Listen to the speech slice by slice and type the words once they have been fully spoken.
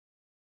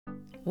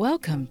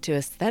Welcome to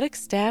Aesthetic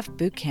Staff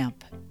Bootcamp.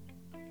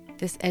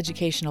 This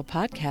educational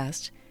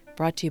podcast,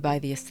 brought to you by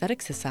the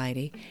Aesthetic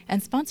Society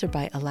and sponsored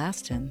by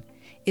Alastin,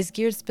 is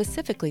geared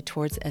specifically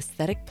towards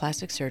aesthetic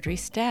plastic surgery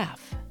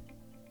staff.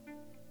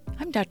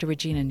 I'm Dr.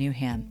 Regina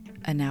Newhan,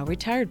 a now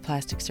retired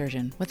plastic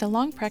surgeon with a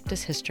long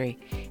practice history,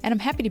 and I'm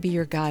happy to be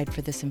your guide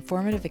for this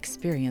informative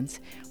experience,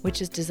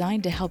 which is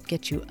designed to help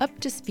get you up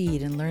to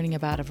speed in learning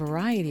about a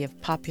variety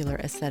of popular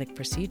aesthetic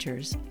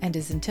procedures and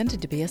is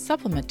intended to be a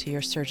supplement to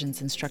your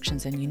surgeon's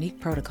instructions and unique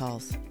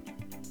protocols.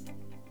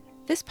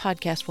 This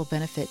podcast will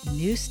benefit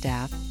new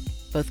staff,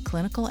 both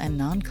clinical and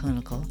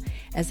non-clinical,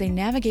 as they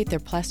navigate their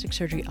plastic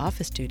surgery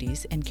office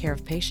duties and care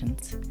of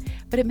patients,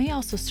 but it may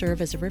also serve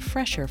as a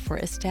refresher for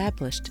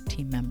established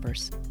team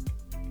members.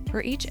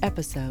 For each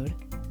episode,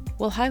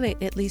 we'll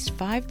highlight at least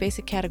 5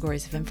 basic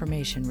categories of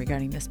information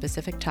regarding the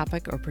specific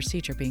topic or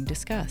procedure being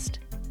discussed.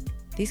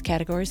 These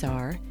categories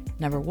are,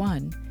 number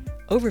 1,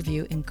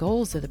 overview and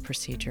goals of the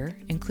procedure,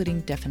 including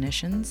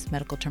definitions,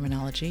 medical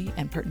terminology,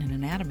 and pertinent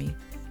anatomy.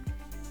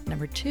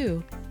 Number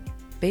 2,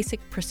 basic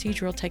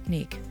procedural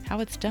technique, how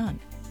it's done.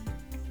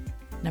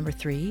 Number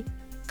 3,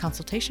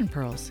 consultation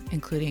pearls,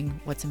 including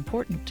what's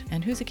important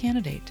and who's a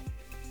candidate.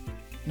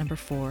 Number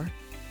 4,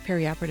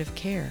 perioperative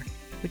care,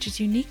 which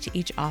is unique to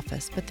each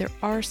office, but there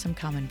are some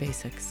common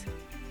basics.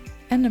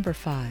 And number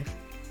 5,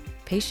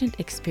 patient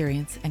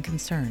experience and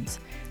concerns,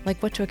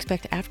 like what to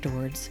expect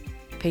afterwards,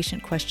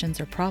 patient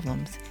questions or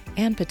problems,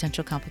 and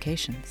potential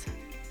complications.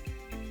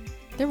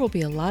 There will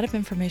be a lot of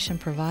information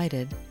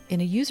provided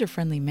in a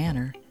user-friendly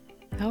manner.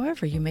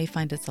 However, you may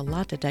find it's a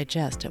lot to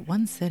digest at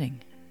one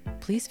sitting.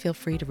 Please feel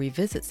free to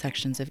revisit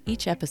sections of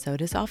each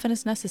episode as often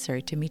as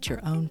necessary to meet your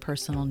own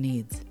personal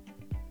needs.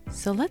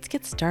 So let's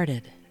get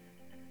started.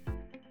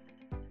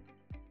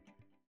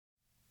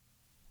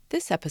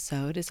 This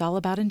episode is all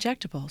about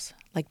injectables,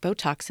 like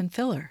Botox and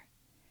filler.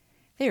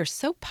 They are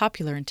so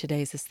popular in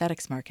today's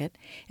aesthetics market,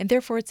 and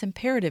therefore it's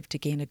imperative to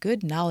gain a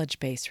good knowledge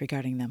base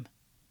regarding them.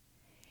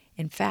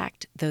 In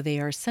fact, though they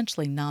are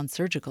essentially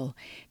non-surgical,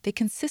 they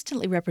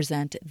consistently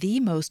represent the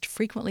most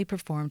frequently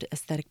performed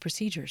aesthetic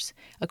procedures,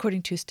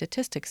 according to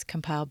statistics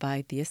compiled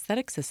by the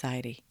Aesthetic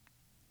Society.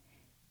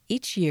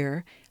 Each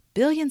year,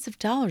 billions of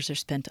dollars are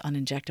spent on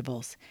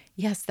injectables.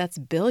 Yes, that's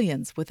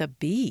billions with a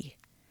B.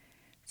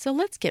 So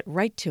let's get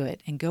right to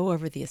it and go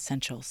over the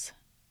essentials.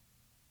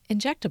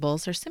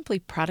 Injectables are simply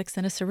products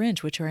in a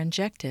syringe which are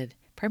injected,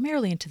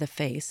 primarily into the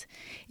face,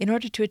 in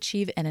order to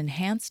achieve an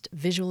enhanced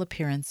visual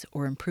appearance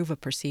or improve a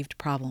perceived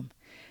problem,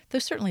 though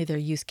certainly their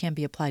use can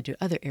be applied to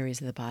other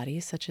areas of the body,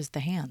 such as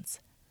the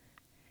hands.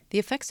 The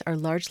effects are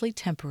largely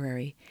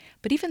temporary,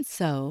 but even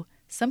so,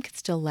 some can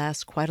still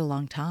last quite a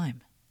long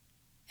time.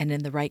 And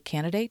in the right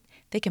candidate,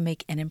 they can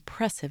make an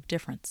impressive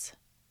difference.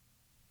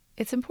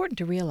 It's important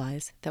to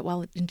realize that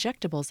while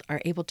injectables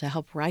are able to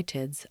help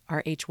rhytids,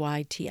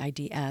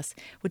 rhytids,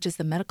 which is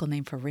the medical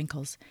name for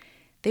wrinkles,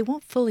 they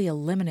won't fully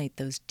eliminate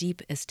those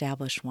deep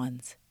established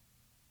ones.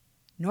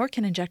 Nor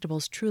can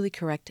injectables truly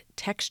correct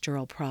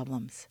textural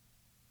problems.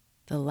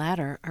 The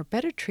latter are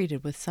better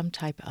treated with some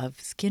type of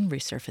skin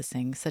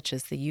resurfacing, such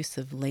as the use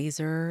of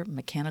laser,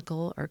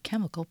 mechanical, or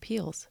chemical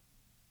peels.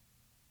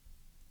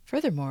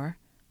 Furthermore,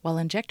 while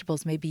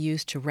injectables may be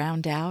used to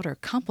round out or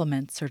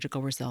complement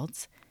surgical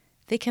results,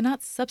 they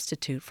cannot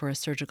substitute for a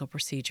surgical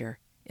procedure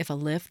if a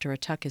lift or a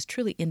tuck is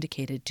truly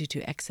indicated due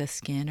to excess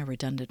skin or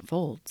redundant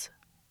folds.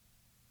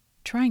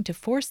 Trying to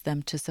force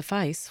them to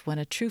suffice when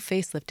a true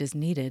facelift is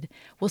needed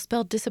will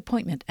spell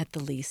disappointment at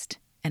the least,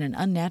 and an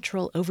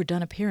unnatural,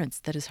 overdone appearance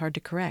that is hard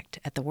to correct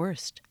at the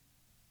worst.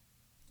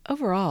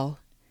 Overall,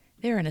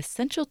 they are an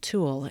essential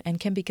tool and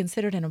can be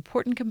considered an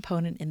important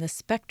component in the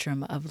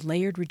spectrum of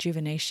layered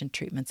rejuvenation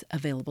treatments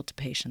available to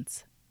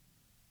patients.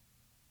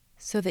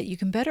 So that you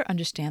can better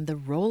understand the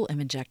role of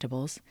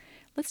injectables,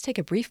 let's take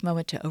a brief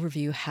moment to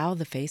overview how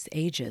the face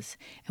ages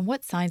and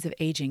what signs of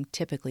aging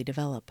typically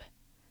develop.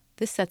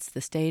 This sets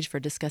the stage for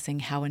discussing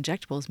how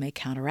injectables may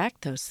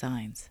counteract those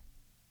signs.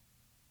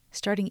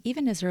 Starting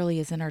even as early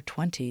as in our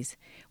 20s,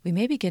 we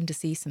may begin to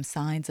see some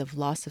signs of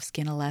loss of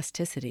skin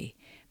elasticity,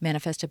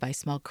 manifested by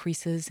small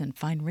creases and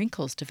fine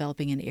wrinkles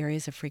developing in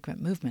areas of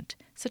frequent movement,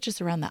 such as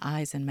around the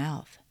eyes and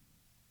mouth.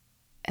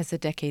 As the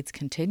decades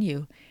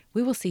continue,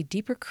 we will see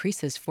deeper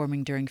creases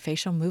forming during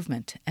facial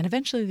movement, and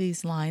eventually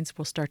these lines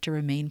will start to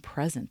remain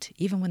present,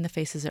 even when the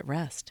face is at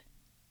rest.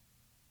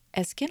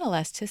 As skin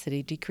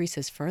elasticity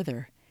decreases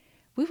further,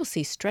 we will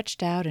see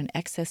stretched out and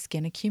excess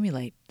skin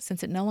accumulate,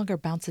 since it no longer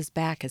bounces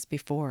back as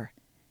before.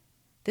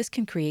 This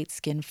can create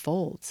skin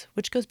folds,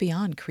 which goes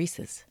beyond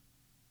creases.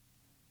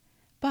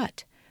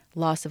 But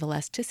loss of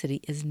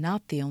elasticity is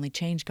not the only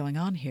change going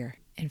on here.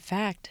 In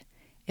fact,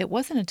 it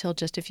wasn't until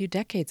just a few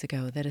decades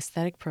ago that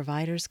aesthetic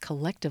providers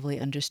collectively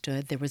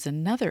understood there was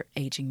another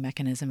aging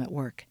mechanism at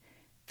work,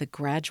 the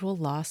gradual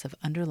loss of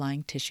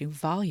underlying tissue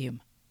volume.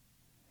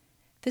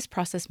 This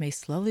process may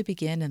slowly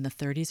begin in the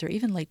 30s or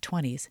even late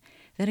 20s,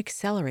 then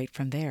accelerate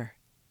from there.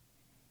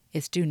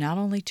 It's due not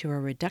only to a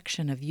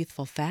reduction of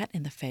youthful fat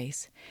in the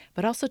face,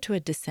 but also to a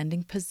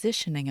descending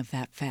positioning of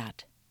that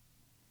fat.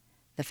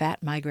 The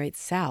fat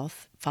migrates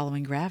south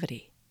following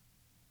gravity.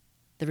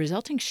 The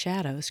resulting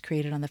shadows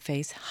created on the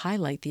face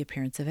highlight the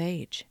appearance of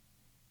age.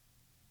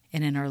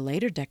 And in our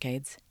later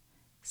decades,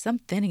 some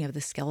thinning of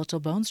the skeletal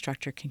bone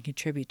structure can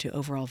contribute to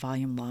overall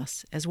volume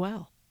loss as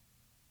well.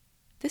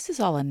 This is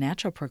all a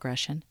natural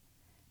progression,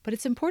 but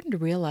it's important to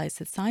realize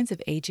that signs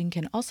of aging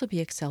can also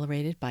be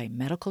accelerated by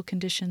medical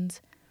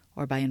conditions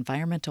or by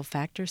environmental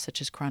factors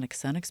such as chronic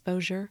sun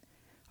exposure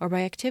or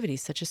by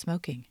activities such as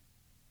smoking.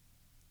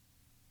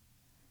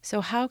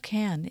 So how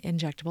can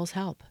injectables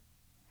help?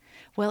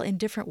 Well, in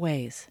different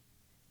ways.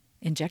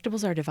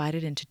 Injectables are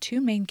divided into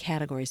two main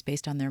categories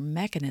based on their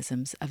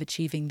mechanisms of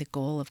achieving the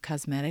goal of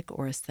cosmetic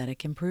or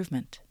aesthetic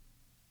improvement.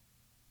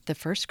 The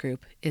first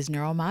group is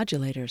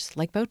neuromodulators,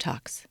 like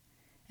Botox,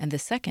 and the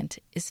second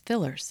is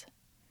fillers.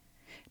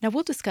 Now,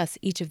 we'll discuss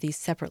each of these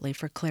separately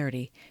for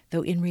clarity,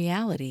 though in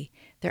reality,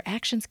 their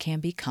actions can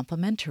be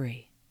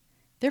complementary.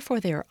 Therefore,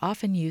 they are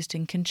often used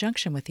in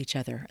conjunction with each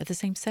other at the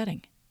same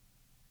setting.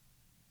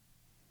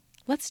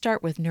 Let's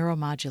start with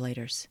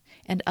neuromodulators,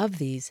 and of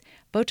these,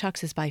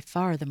 Botox is by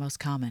far the most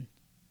common.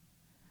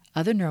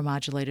 Other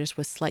neuromodulators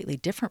with slightly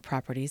different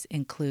properties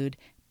include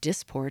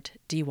Dysport,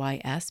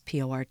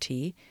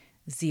 D-Y-S-P-O-R-T,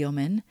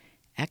 Xeomin,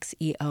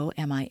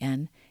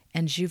 X-E-O-M-I-N,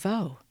 and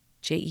Jeuveau,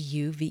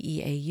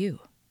 J-E-U-V-E-A-U.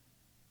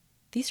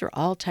 These are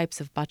all types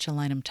of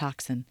botulinum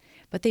toxin,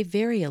 but they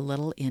vary a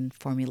little in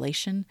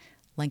formulation,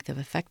 length of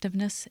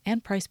effectiveness,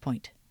 and price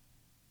point.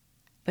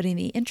 But in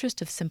the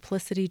interest of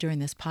simplicity during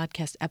this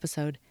podcast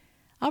episode,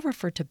 I'll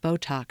refer to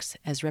Botox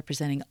as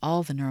representing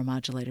all the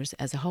neuromodulators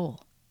as a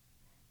whole.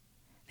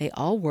 They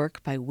all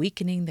work by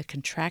weakening the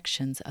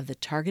contractions of the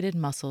targeted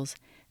muscles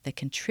that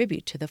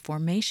contribute to the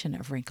formation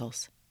of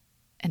wrinkles.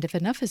 And if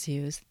enough is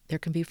used, there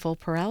can be full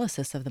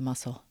paralysis of the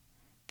muscle.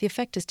 The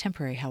effect is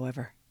temporary,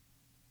 however.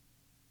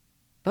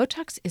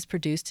 Botox is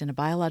produced in a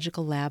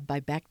biological lab by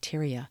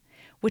bacteria,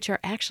 which are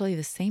actually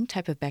the same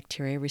type of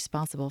bacteria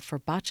responsible for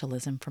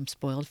botulism from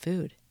spoiled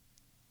food.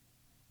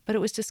 But it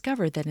was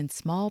discovered that in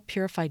small,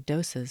 purified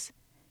doses,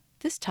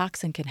 this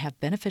toxin can have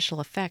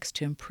beneficial effects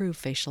to improve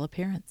facial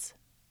appearance.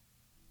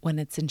 When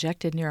it's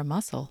injected near a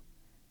muscle,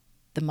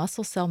 the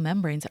muscle cell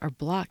membranes are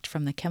blocked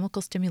from the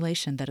chemical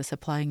stimulation that a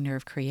supplying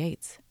nerve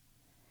creates.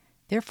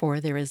 Therefore,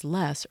 there is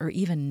less or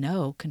even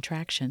no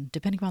contraction,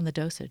 depending on the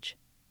dosage.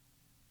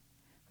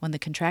 When the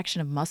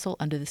contraction of muscle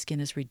under the skin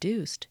is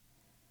reduced,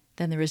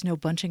 then there is no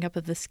bunching up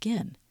of the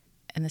skin,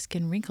 and the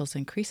skin wrinkles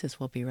and creases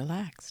will be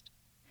relaxed,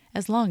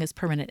 as long as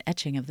permanent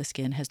etching of the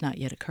skin has not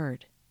yet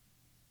occurred.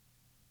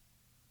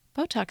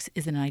 Botox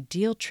is an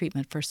ideal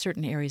treatment for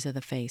certain areas of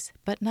the face,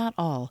 but not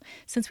all,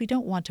 since we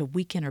don't want to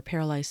weaken or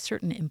paralyze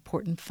certain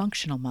important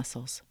functional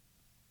muscles.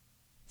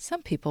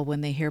 Some people,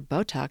 when they hear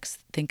Botox,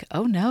 think,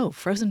 oh no,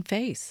 frozen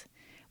face,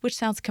 which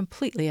sounds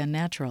completely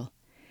unnatural.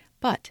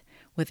 But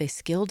with a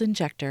skilled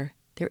injector,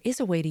 there is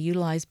a way to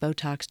utilize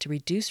Botox to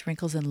reduce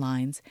wrinkles and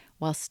lines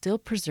while still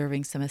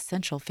preserving some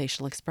essential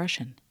facial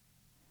expression.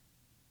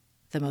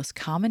 The most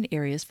common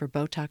areas for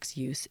Botox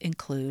use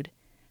include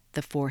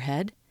the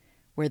forehead,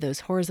 where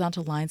those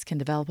horizontal lines can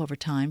develop over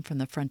time from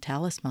the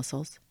frontalis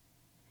muscles,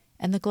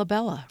 and the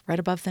glabella, right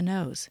above the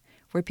nose,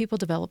 where people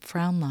develop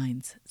frown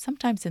lines,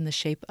 sometimes in the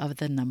shape of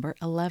the number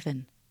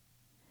 11.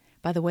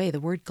 By the way,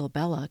 the word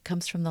glabella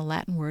comes from the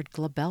Latin word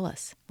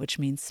glabellus, which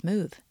means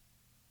smooth.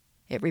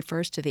 It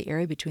refers to the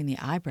area between the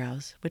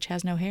eyebrows, which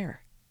has no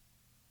hair.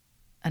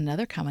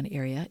 Another common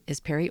area is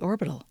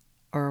periorbital,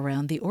 or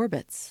around the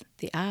orbits,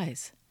 the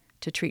eyes,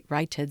 to treat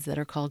rhytids that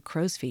are called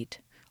crow's feet,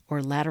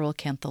 or lateral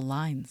canthal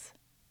lines.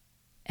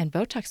 And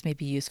Botox may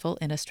be useful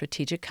in a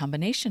strategic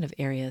combination of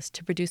areas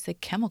to produce a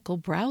chemical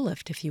brow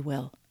lift, if you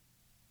will.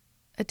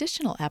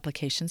 Additional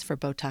applications for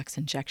Botox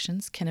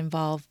injections can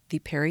involve the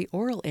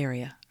perioral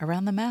area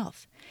around the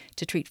mouth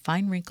to treat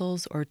fine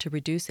wrinkles or to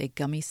reduce a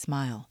gummy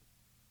smile,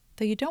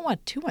 though you don't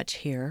want too much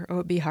here or it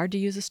would be hard to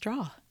use a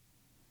straw.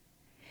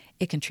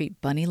 It can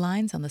treat bunny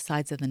lines on the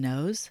sides of the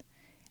nose,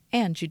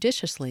 and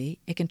judiciously,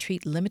 it can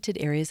treat limited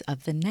areas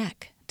of the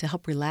neck to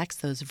help relax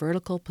those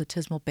vertical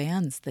platysmal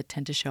bands that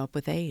tend to show up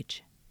with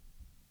age.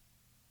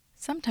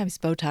 Sometimes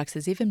Botox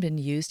has even been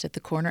used at the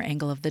corner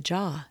angle of the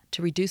jaw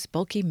to reduce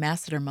bulky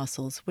masseter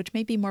muscles, which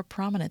may be more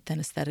prominent than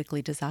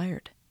aesthetically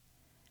desired.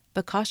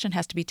 But caution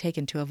has to be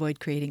taken to avoid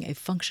creating a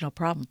functional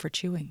problem for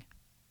chewing.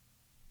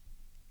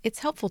 It's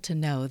helpful to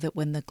know that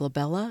when the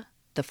glabella,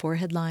 the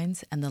forehead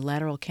lines, and the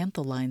lateral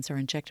canthal lines are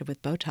injected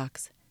with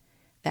Botox,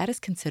 that is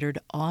considered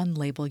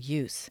on-label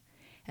use,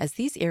 as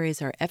these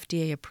areas are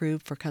FDA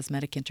approved for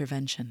cosmetic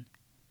intervention.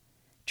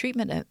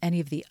 Treatment of any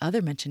of the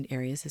other mentioned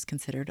areas is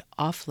considered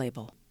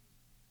off-label.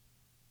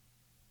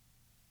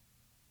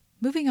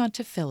 Moving on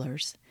to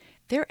fillers,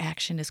 their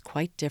action is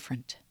quite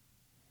different.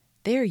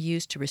 They are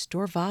used to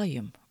restore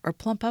volume or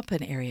plump up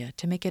an area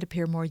to make it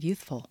appear more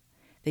youthful.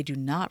 They do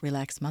not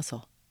relax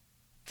muscle.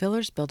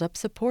 Fillers build up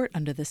support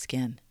under the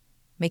skin,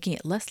 making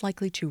it less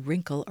likely to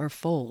wrinkle or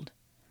fold.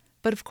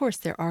 But of course,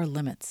 there are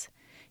limits.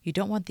 You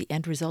don't want the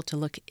end result to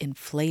look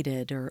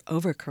inflated or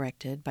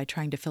overcorrected by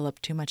trying to fill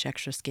up too much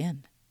extra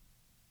skin.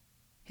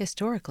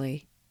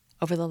 Historically,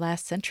 Over the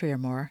last century or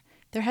more,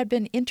 there had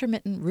been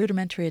intermittent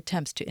rudimentary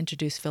attempts to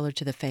introduce filler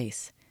to the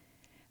face.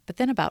 But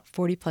then about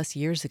 40 plus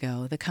years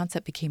ago, the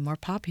concept became more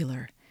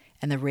popular,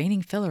 and the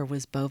reigning filler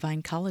was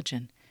bovine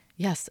collagen,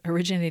 yes,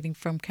 originating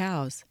from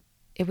cows.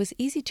 It was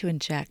easy to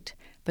inject,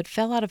 but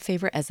fell out of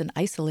favor as an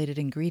isolated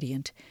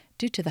ingredient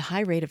due to the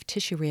high rate of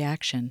tissue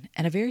reaction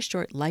and a very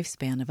short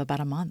lifespan of about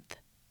a month.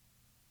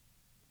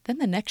 Then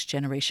the next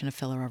generation of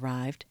filler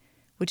arrived,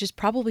 which is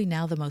probably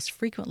now the most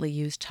frequently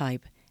used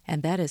type,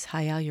 and that is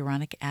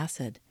hyaluronic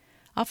acid,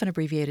 often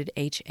abbreviated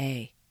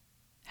HA.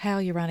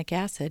 Hyaluronic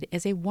acid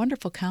is a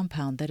wonderful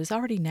compound that is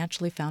already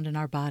naturally found in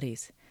our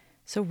bodies,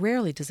 so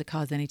rarely does it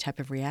cause any type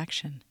of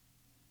reaction.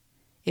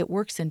 It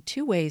works in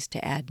two ways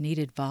to add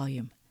needed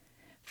volume.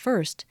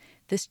 First,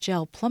 this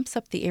gel plumps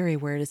up the area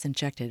where it is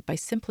injected by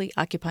simply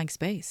occupying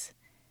space.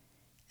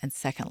 And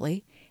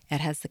secondly,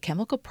 it has the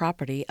chemical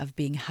property of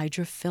being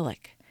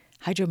hydrophilic,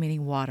 hydro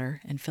meaning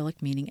water and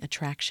philic meaning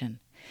attraction,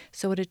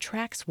 so it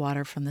attracts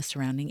water from the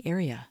surrounding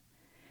area.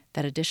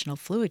 That additional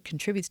fluid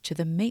contributes to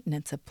the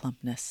maintenance of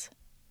plumpness.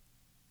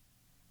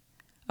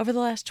 Over the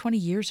last 20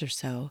 years or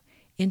so,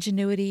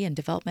 ingenuity and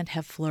development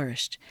have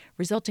flourished,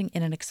 resulting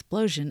in an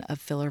explosion of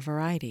filler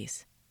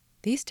varieties.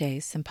 These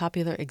days, some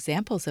popular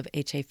examples of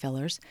HA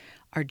fillers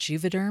are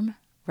Juvederm,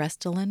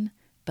 Restylane,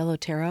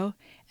 Belotero,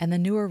 and the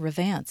newer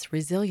Revance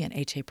Resilient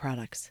HA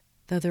products,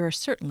 though there are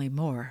certainly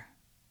more.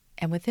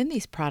 And within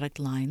these product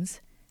lines,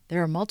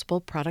 there are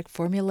multiple product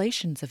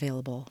formulations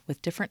available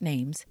with different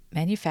names,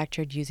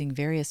 manufactured using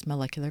various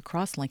molecular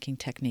cross-linking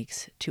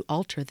techniques to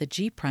alter the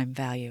G'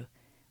 value,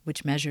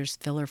 which measures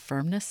filler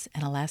firmness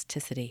and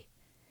elasticity.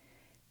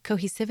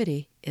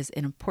 Cohesivity is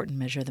an important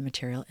measure of the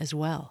material as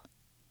well.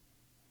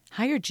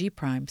 Higher G'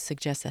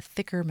 suggests a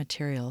thicker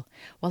material,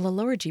 while a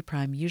lower G'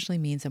 usually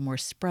means a more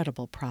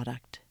spreadable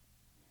product.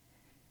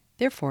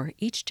 Therefore,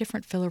 each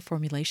different filler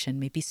formulation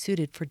may be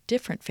suited for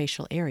different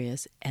facial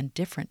areas and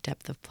different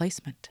depth of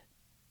placement.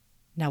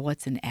 Now,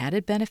 what's an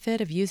added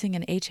benefit of using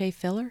an HA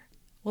filler?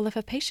 Well, if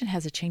a patient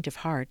has a change of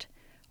heart,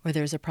 or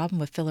there's a problem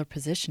with filler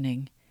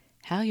positioning,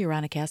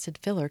 hyaluronic acid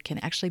filler can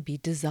actually be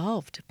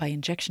dissolved by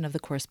injection of the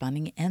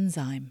corresponding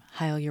enzyme,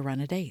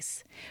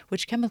 hyaluronidase,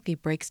 which chemically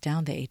breaks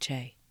down the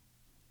HA.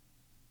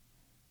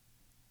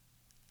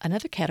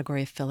 Another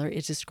category of filler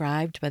is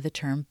described by the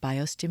term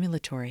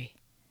biostimulatory.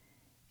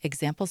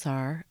 Examples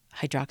are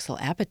hydroxyl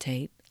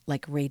apatate,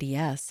 like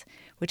Radiesse,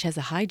 which has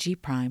a high G'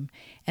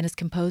 and is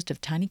composed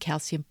of tiny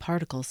calcium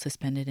particles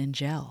suspended in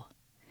gel,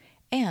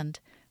 and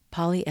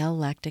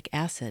poly-L-lactic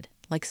acid,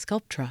 like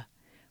Sculptra,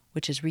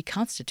 which is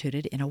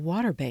reconstituted in a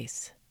water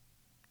base.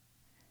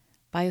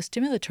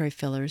 Biostimulatory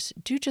fillers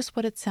do just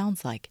what it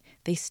sounds like.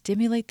 They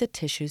stimulate the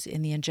tissues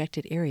in the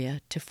injected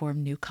area to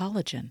form new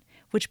collagen,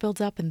 which builds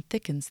up and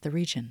thickens the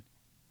region.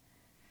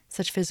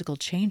 Such physical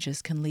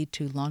changes can lead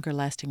to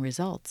longer-lasting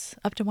results,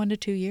 up to 1 to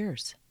 2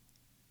 years.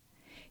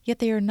 Yet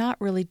they are not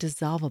really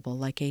dissolvable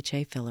like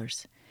HA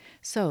fillers,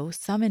 so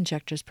some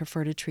injectors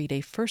prefer to treat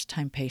a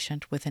first-time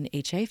patient with an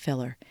HA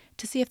filler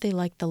to see if they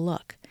like the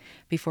look,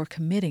 before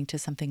committing to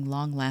something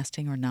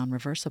long-lasting or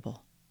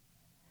non-reversible.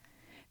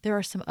 There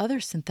are some other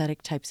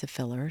synthetic types of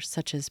fillers,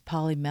 such as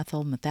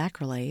polymethyl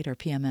methacrylate, or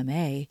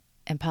PMMA,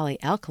 and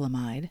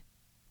polyalkylamide,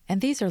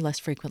 and these are less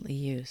frequently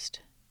used.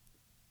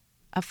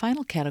 A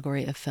final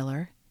category of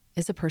filler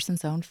is a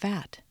person's own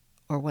fat,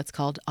 or what's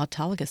called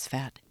autologous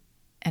fat,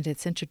 and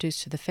it's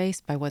introduced to the face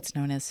by what's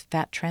known as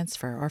fat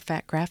transfer or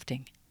fat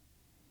grafting.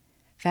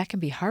 Fat can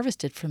be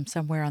harvested from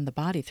somewhere on the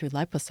body through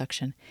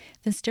liposuction,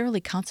 then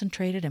sterilely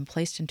concentrated and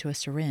placed into a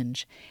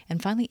syringe,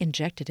 and finally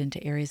injected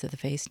into areas of the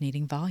face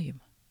needing volume.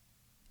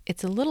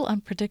 It's a little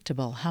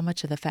unpredictable how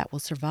much of the fat will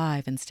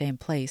survive and stay in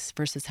place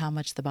versus how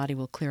much the body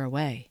will clear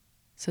away,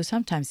 so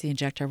sometimes the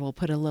injector will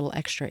put a little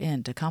extra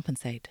in to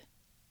compensate.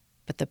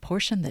 But the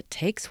portion that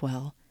takes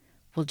well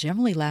will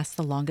generally last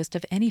the longest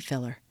of any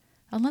filler,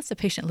 unless the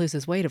patient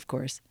loses weight, of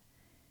course.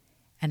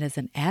 And as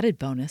an added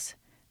bonus,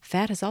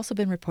 fat has also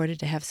been reported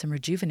to have some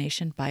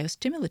rejuvenation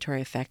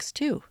biostimulatory effects,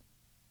 too.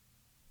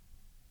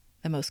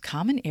 The most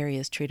common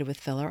areas treated with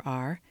filler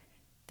are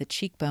the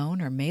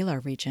cheekbone or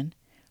malar region,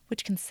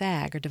 which can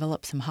sag or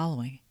develop some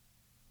hollowing,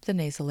 the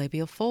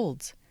nasolabial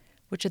folds,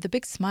 which are the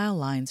big smile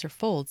lines or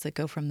folds that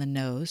go from the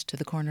nose to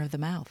the corner of the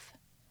mouth,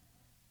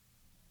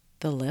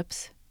 the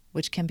lips,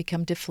 which can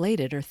become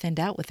deflated or thinned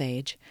out with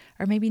age,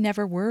 or maybe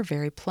never were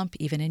very plump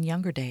even in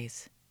younger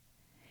days,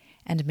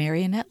 and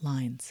marionette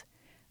lines,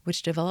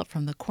 which develop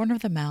from the corner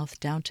of the mouth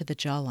down to the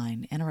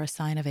jawline and are a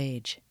sign of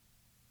age.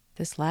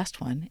 This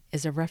last one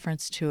is a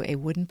reference to a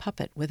wooden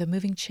puppet with a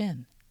moving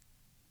chin.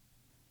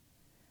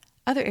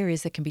 Other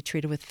areas that can be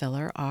treated with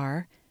filler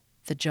are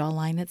the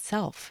jawline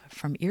itself,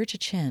 from ear to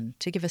chin,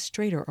 to give a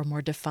straighter or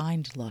more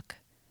defined look,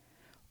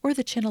 or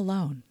the chin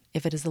alone,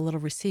 if it is a little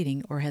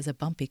receding or has a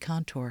bumpy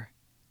contour.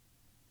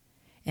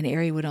 An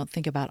area we don't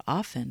think about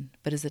often,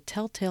 but is a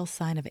telltale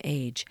sign of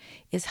age,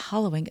 is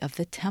hollowing of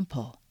the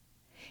temple.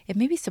 It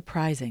may be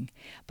surprising,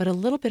 but a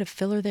little bit of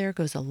filler there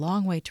goes a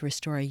long way to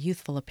restore a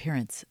youthful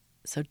appearance,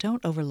 so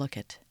don't overlook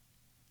it.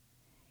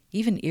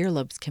 Even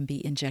earlobes can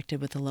be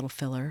injected with a little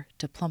filler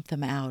to plump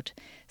them out,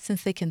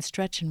 since they can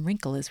stretch and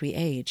wrinkle as we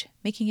age,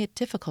 making it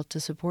difficult to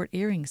support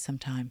earrings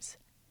sometimes.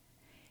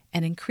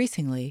 And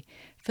increasingly,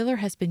 filler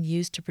has been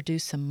used to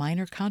produce some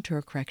minor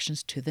contour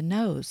corrections to the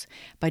nose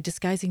by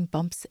disguising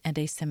bumps and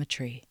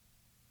asymmetry.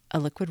 A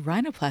liquid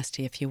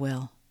rhinoplasty, if you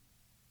will.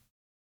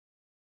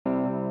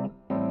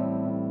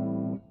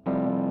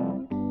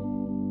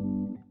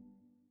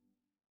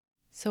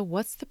 So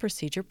what's the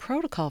procedure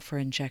protocol for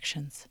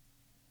injections?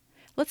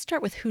 Let's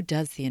start with who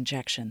does the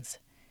injections.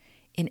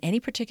 In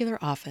any particular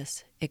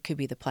office, it could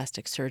be the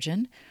plastic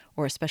surgeon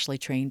or a specially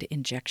trained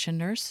injection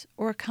nurse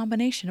or a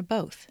combination of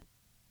both.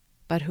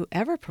 But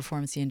whoever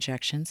performs the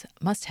injections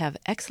must have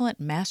excellent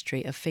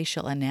mastery of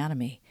facial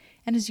anatomy,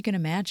 and as you can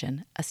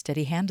imagine, a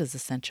steady hand is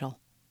essential.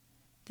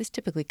 This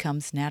typically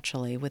comes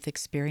naturally with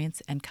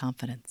experience and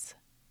confidence.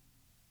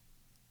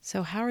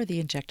 So how are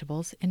the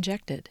injectables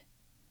injected?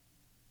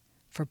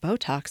 For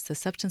Botox, the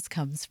substance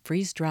comes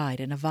freeze-dried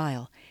in a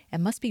vial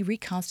and must be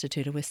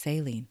reconstituted with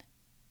saline.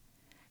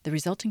 The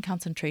resulting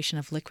concentration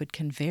of liquid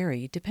can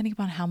vary depending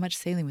upon how much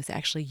saline was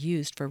actually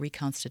used for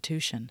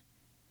reconstitution.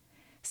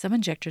 Some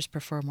injectors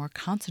prefer more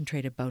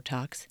concentrated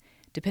Botox,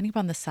 depending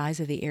upon the size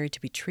of the area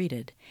to be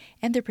treated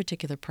and their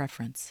particular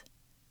preference.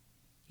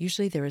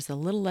 Usually there is a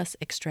little less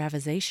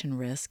extravasation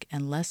risk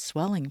and less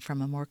swelling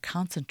from a more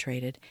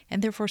concentrated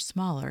and therefore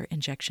smaller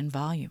injection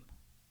volume.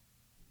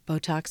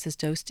 Botox is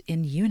dosed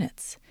in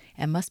units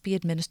and must be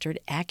administered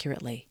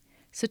accurately,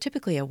 so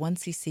typically a 1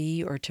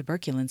 cc or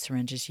tuberculin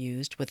syringe is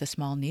used with a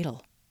small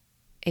needle.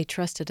 A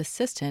trusted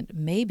assistant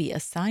may be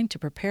assigned to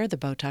prepare the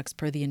Botox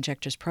per the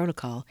injector's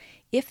protocol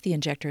if the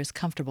injector is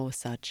comfortable with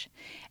such,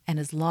 and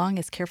as long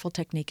as careful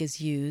technique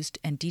is used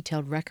and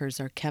detailed records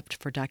are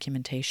kept for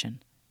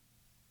documentation.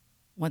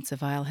 Once a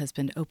vial has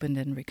been opened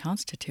and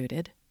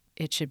reconstituted,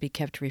 it should be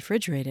kept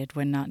refrigerated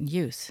when not in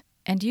use,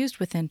 and used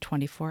within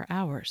 24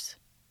 hours.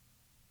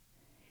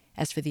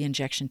 As for the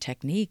injection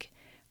technique,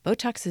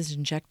 Botox is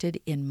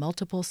injected in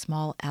multiple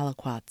small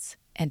aliquots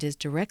and is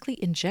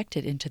directly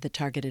injected into the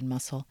targeted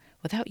muscle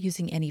without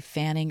using any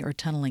fanning or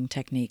tunneling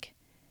technique.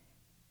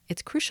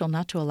 It's crucial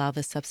not to allow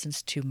the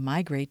substance to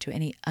migrate to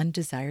any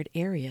undesired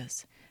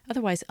areas,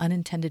 otherwise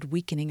unintended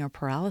weakening or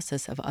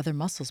paralysis of other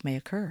muscles may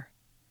occur.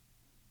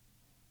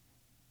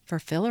 For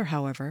filler,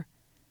 however,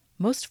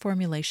 most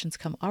formulations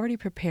come already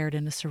prepared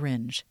in a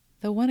syringe,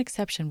 though one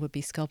exception would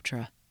be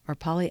Sculptra, or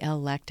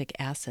poly-L-lactic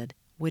acid,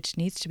 which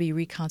needs to be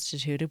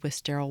reconstituted with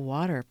sterile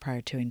water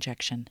prior to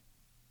injection.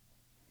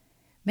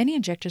 Many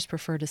injectors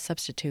prefer to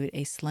substitute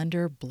a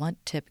slender,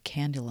 blunt-tip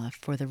cannula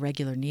for the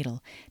regular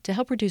needle to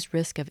help reduce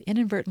risk of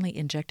inadvertently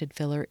injected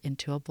filler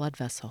into a blood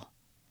vessel.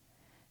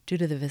 Due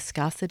to the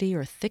viscosity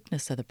or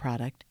thickness of the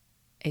product,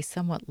 a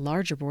somewhat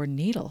larger bore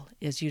needle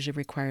is usually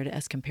required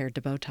as compared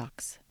to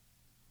Botox.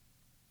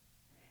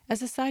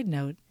 As a side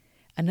note,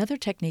 another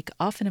technique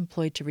often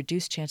employed to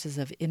reduce chances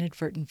of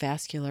inadvertent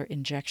vascular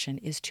injection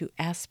is to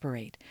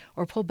aspirate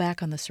or pull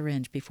back on the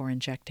syringe before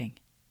injecting.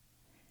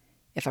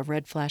 If a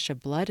red flash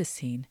of blood is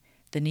seen,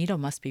 the needle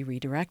must be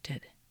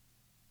redirected.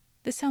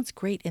 This sounds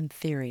great in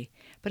theory,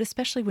 but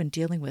especially when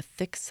dealing with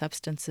thick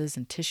substances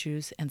and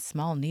tissues and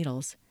small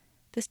needles,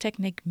 this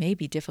technique may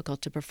be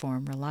difficult to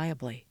perform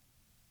reliably.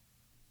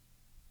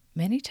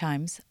 Many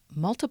times,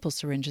 multiple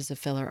syringes of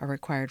filler are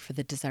required for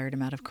the desired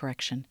amount of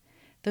correction,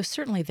 though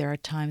certainly there are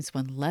times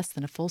when less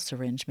than a full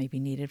syringe may be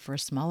needed for a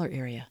smaller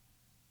area.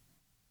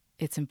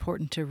 It's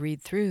important to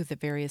read through the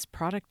various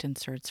product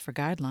inserts for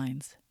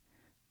guidelines,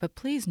 but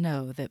please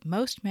know that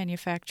most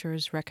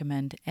manufacturers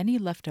recommend any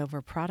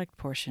leftover product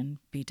portion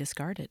be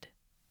discarded.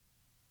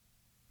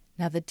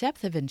 Now, the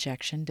depth of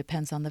injection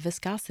depends on the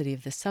viscosity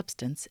of the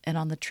substance and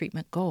on the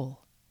treatment goal.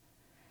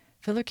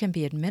 Filler can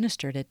be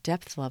administered at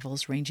depth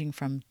levels ranging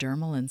from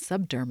dermal and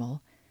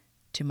subdermal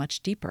to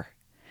much deeper.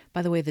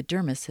 By the way, the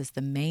dermis is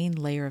the main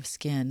layer of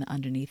skin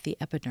underneath the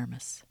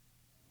epidermis.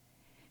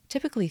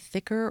 Typically,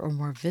 thicker or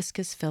more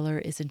viscous filler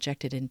is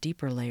injected in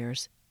deeper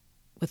layers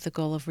with the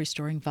goal of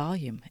restoring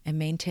volume and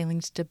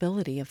maintaining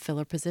stability of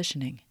filler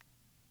positioning.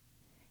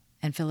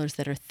 And fillers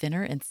that are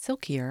thinner and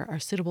silkier are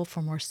suitable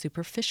for more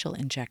superficial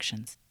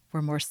injections,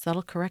 where more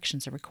subtle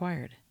corrections are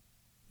required.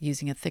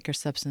 Using a thicker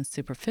substance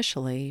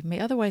superficially may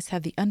otherwise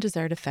have the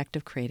undesired effect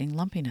of creating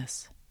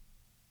lumpiness.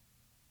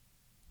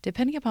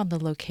 Depending upon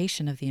the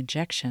location of the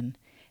injection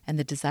and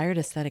the desired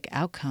aesthetic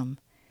outcome,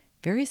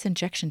 various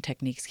injection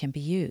techniques can be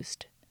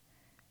used.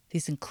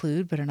 These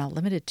include, but are not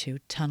limited to,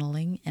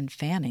 tunneling and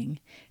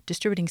fanning,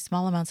 distributing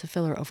small amounts of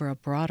filler over a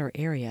broader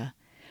area,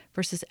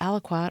 versus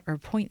aliquot or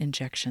point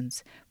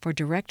injections for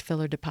direct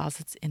filler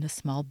deposits in a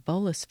small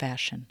bolus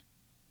fashion.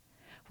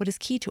 What is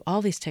key to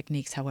all these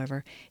techniques,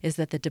 however, is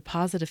that the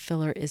deposit of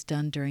filler is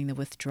done during the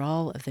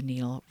withdrawal of the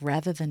needle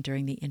rather than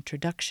during the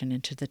introduction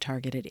into the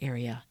targeted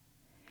area.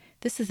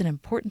 This is an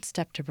important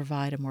step to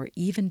provide a more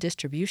even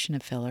distribution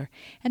of filler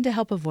and to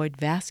help avoid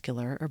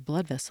vascular or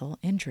blood vessel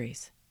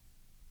injuries.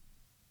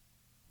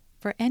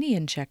 For any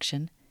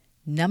injection,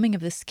 Numbing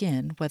of the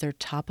skin, whether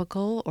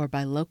topical or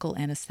by local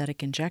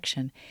anesthetic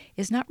injection,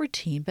 is not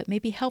routine but may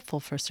be helpful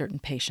for certain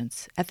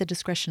patients at the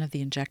discretion of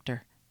the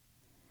injector.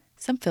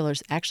 Some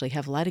fillers actually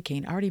have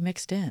lidocaine already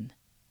mixed in.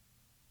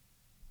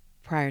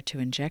 Prior to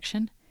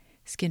injection,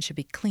 skin should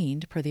be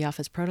cleaned per the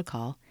office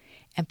protocol,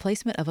 and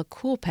placement of a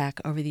cool pack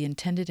over the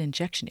intended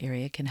injection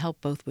area can help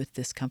both with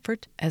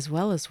discomfort as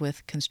well as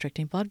with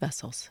constricting blood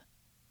vessels.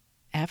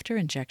 After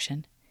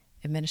injection,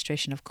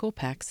 administration of cool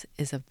packs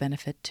is of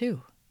benefit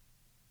too.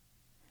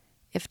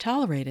 If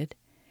tolerated,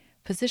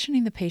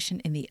 positioning the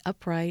patient in the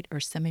upright or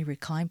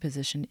semi-reclined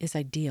position is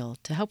ideal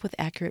to help with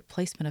accurate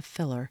placement of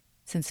filler,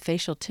 since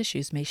facial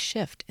tissues may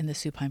shift in the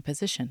supine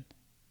position.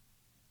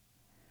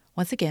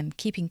 Once again,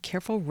 keeping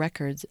careful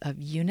records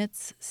of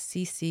units,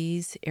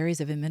 cc's,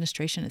 areas of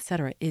administration,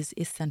 etc. is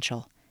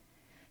essential.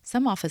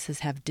 Some offices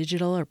have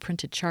digital or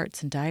printed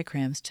charts and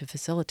diagrams to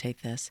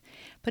facilitate this,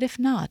 but if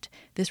not,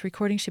 this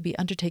recording should be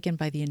undertaken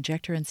by the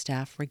injector and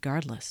staff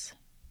regardless.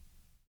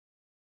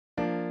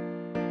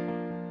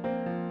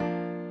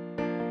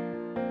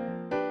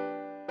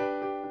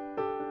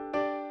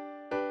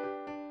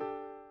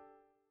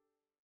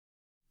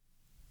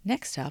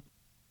 Next up,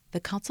 the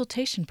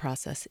consultation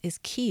process is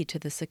key to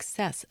the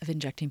success of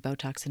injecting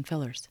Botox and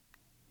fillers.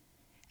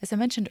 As I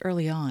mentioned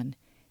early on,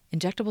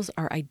 injectables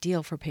are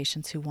ideal for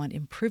patients who want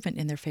improvement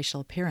in their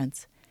facial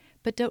appearance,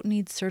 but don't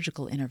need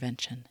surgical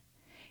intervention.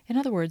 In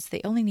other words,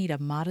 they only need a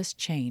modest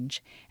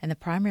change, and the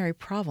primary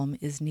problem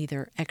is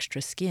neither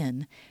extra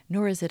skin,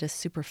 nor is it a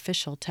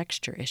superficial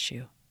texture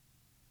issue.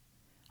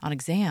 On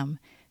exam,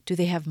 do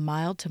they have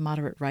mild to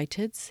moderate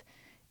rhytids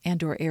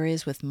and/or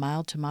areas with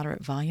mild to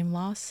moderate volume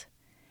loss?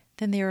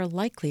 Then they are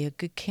likely a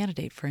good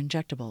candidate for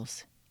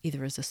injectables,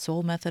 either as a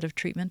sole method of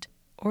treatment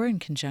or in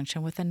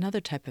conjunction with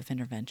another type of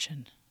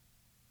intervention.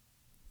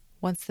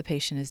 Once the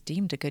patient is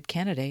deemed a good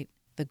candidate,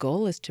 the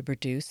goal is to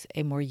produce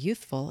a more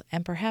youthful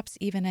and perhaps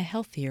even a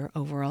healthier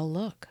overall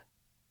look.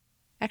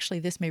 Actually,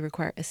 this may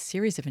require a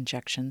series of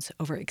injections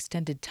over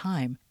extended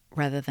time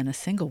rather than a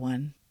single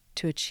one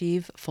to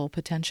achieve full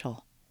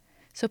potential.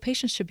 So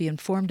patients should be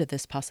informed of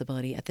this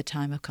possibility at the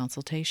time of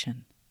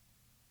consultation.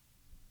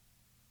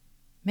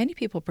 Many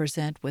people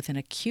present with an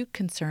acute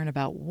concern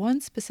about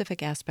one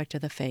specific aspect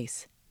of the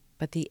face,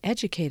 but the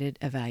educated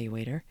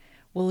evaluator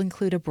will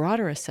include a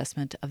broader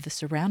assessment of the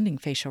surrounding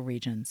facial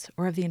regions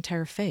or of the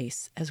entire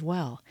face as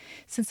well,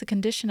 since the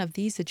condition of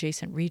these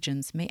adjacent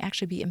regions may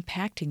actually be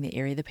impacting the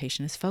area the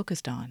patient is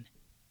focused on.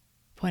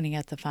 Pointing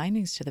out the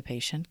findings to the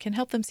patient can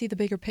help them see the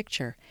bigger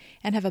picture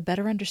and have a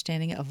better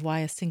understanding of why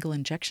a single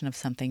injection of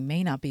something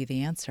may not be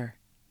the answer.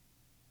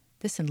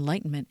 This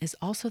enlightenment is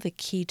also the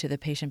key to the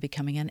patient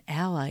becoming an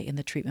ally in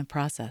the treatment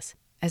process,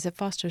 as it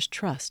fosters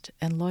trust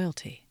and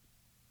loyalty,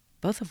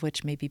 both of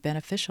which may be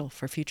beneficial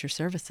for future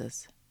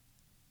services.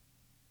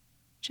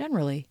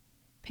 Generally,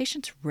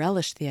 patients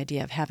relish the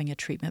idea of having a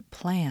treatment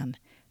plan,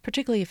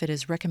 particularly if it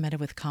is recommended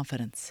with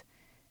confidence.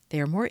 They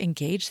are more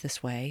engaged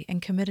this way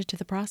and committed to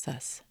the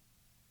process.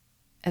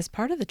 As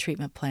part of the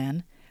treatment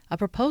plan, a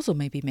proposal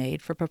may be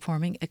made for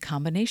performing a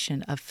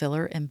combination of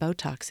filler and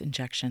Botox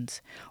injections,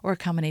 or a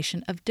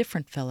combination of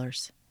different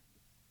fillers.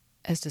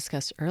 As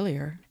discussed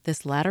earlier,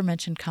 this latter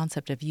mentioned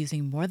concept of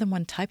using more than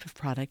one type of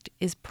product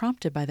is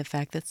prompted by the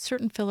fact that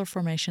certain filler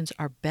formations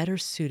are better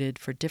suited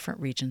for different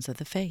regions of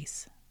the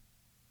face.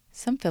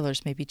 Some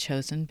fillers may be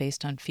chosen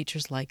based on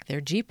features like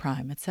their G',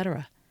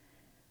 etc.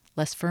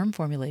 Less firm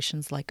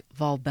formulations like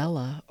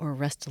Volbella or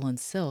Restylane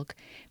Silk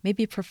may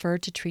be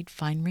preferred to treat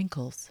fine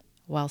wrinkles,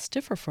 while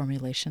stiffer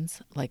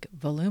formulations like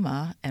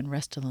Voluma and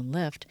Restylane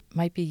Lift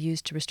might be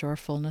used to restore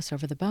fullness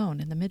over the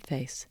bone in the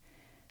midface,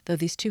 though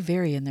these two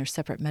vary in their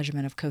separate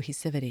measurement of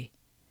cohesivity.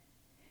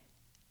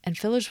 And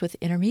fillers with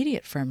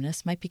intermediate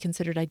firmness might be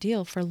considered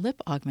ideal for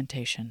lip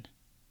augmentation.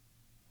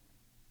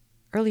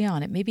 Early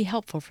on, it may be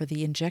helpful for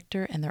the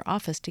injector and their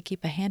office to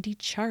keep a handy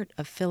chart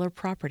of filler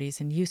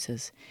properties and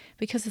uses,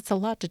 because it's a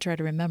lot to try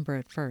to remember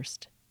at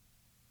first.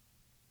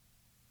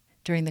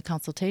 During the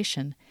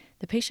consultation,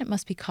 the patient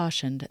must be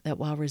cautioned that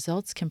while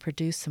results can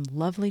produce some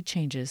lovely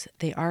changes,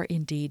 they are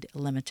indeed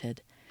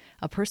limited.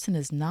 A person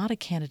is not a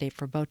candidate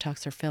for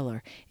Botox or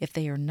filler if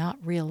they are not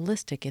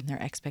realistic in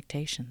their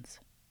expectations.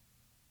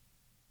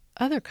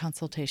 Other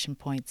consultation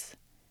points.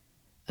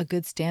 A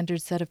good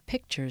standard set of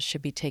pictures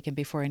should be taken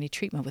before any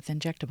treatment with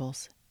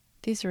injectables.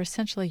 These are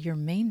essentially your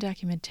main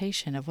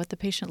documentation of what the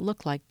patient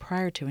looked like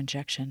prior to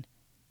injection,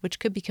 which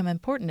could become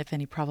important if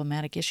any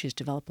problematic issues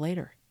develop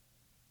later.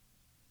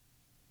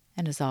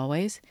 And as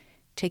always,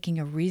 taking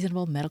a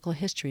reasonable medical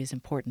history is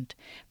important,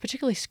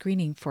 particularly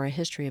screening for a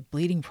history of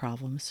bleeding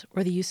problems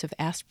or the use of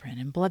aspirin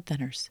and blood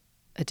thinners.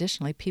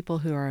 Additionally, people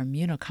who are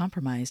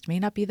immunocompromised may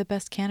not be the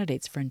best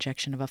candidates for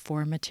injection of a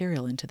foreign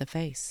material into the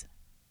face.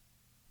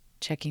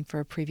 Checking for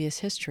a previous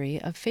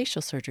history of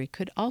facial surgery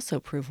could also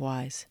prove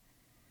wise.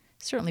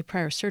 Certainly,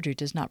 prior surgery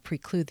does not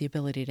preclude the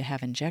ability to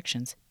have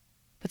injections,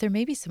 but there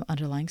may be some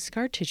underlying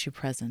scar tissue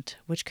present,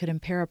 which could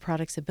impair a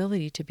product's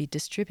ability to be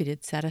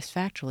distributed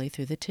satisfactorily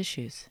through the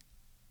tissues.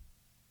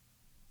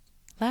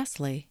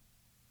 Lastly,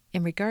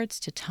 in regards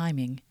to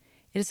timing,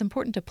 It is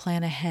important to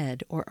plan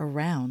ahead or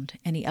around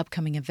any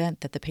upcoming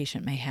event that the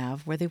patient may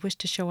have where they wish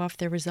to show off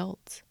their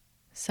results.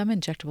 Some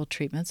injectable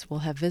treatments will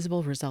have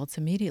visible results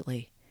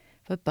immediately,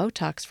 but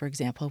Botox, for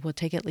example, will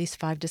take at least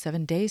 5 to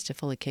 7 days to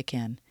fully kick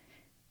in.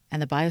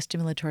 And the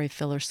biostimulatory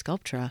filler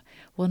Sculptra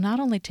will not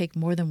only take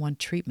more than one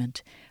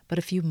treatment, but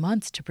a few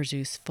months to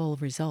produce full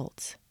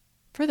results.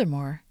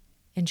 Furthermore,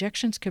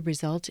 injections could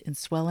result in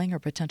swelling or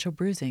potential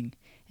bruising,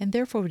 and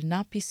therefore would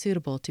not be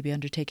suitable to be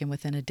undertaken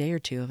within a day or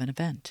two of an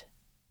event.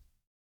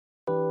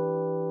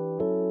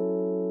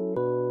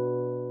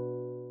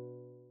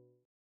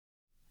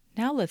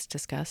 Now let's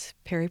discuss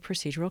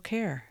periprocedural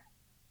care.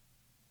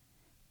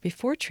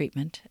 Before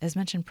treatment, as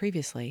mentioned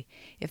previously,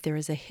 if there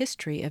is a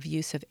history of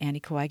use of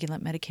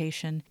anticoagulant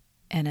medication,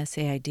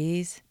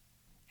 NSAIDs,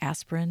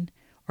 aspirin,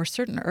 or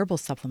certain herbal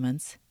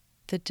supplements,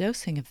 the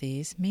dosing of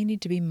these may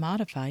need to be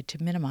modified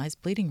to minimize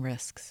bleeding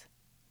risks.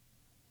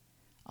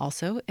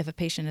 Also, if a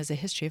patient has a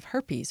history of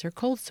herpes or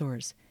cold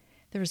sores,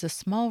 there is a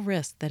small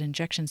risk that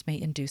injections may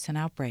induce an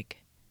outbreak.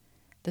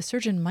 The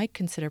surgeon might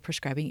consider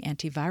prescribing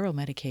antiviral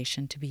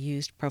medication to be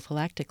used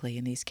prophylactically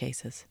in these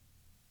cases.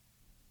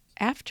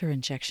 After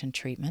injection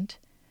treatment,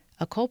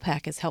 a cold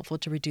pack is helpful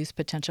to reduce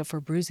potential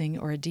for bruising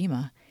or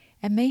edema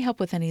and may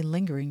help with any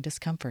lingering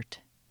discomfort.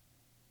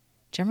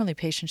 Generally,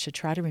 patients should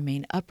try to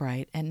remain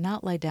upright and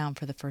not lie down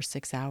for the first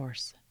 6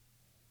 hours.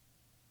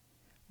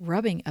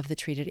 Rubbing of the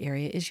treated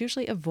area is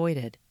usually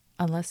avoided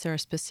unless there are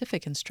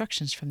specific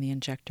instructions from the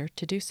injector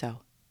to do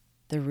so.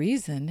 The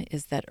reason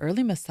is that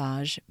early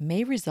massage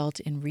may result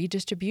in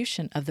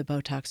redistribution of the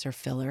Botox or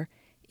filler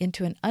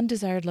into an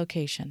undesired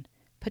location,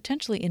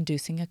 potentially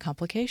inducing a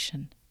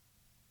complication.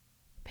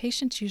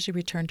 Patients usually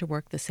return to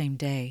work the same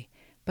day,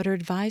 but are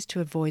advised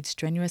to avoid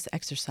strenuous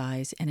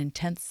exercise and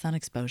intense sun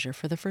exposure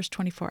for the first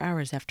 24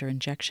 hours after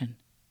injection.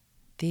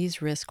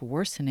 These risk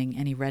worsening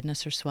any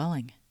redness or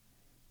swelling.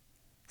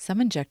 Some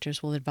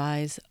injectors will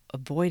advise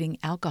avoiding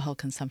alcohol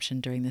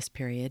consumption during this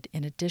period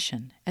in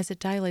addition, as it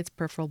dilates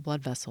peripheral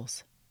blood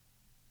vessels.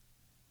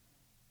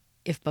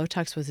 If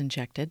Botox was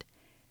injected,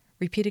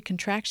 repeated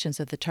contractions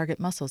of the target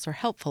muscles are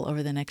helpful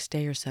over the next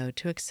day or so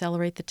to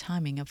accelerate the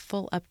timing of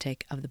full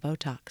uptake of the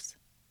Botox.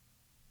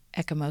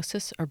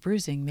 Ecchymosis or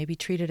bruising may be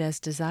treated as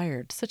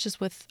desired, such as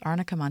with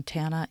arnica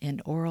montana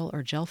in oral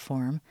or gel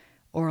form,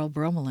 oral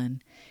bromelain,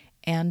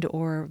 and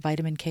or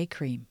vitamin K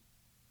cream.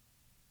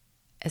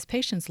 As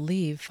patients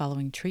leave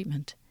following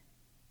treatment,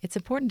 it's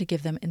important to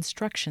give them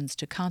instructions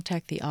to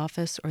contact the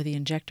office or the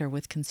injector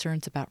with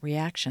concerns about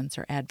reactions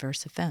or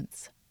adverse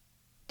events.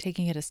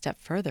 Taking it a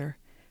step further,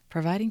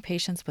 providing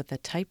patients with a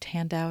typed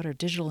handout or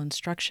digital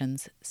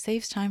instructions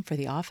saves time for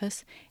the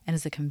office and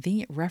is a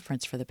convenient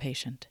reference for the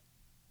patient.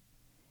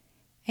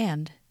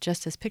 And,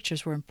 just as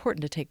pictures were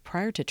important to take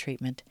prior to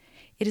treatment,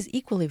 it is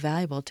equally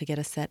valuable to get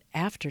a set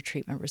after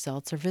treatment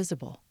results are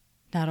visible.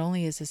 Not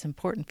only is this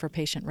important for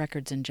patient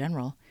records in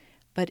general,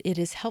 but it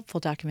is helpful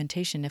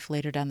documentation if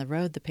later down the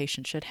road the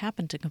patient should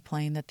happen to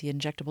complain that the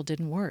injectable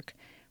didn't work,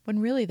 when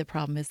really the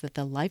problem is that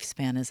the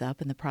lifespan is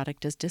up and the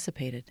product is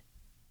dissipated.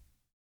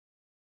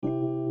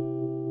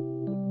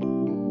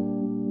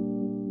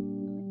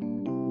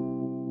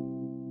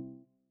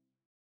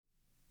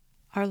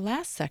 Our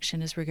last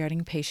section is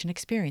regarding patient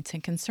experience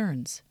and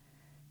concerns.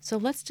 So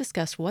let's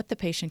discuss what the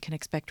patient can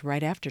expect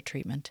right after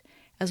treatment,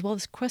 as well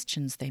as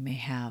questions they may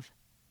have.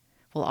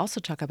 We'll also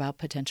talk about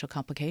potential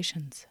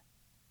complications.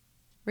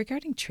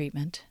 Regarding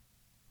treatment,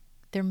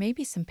 there may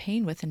be some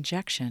pain with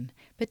injection,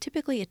 but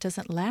typically it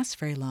doesn't last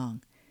very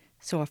long,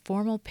 so a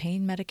formal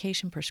pain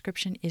medication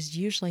prescription is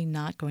usually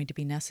not going to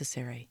be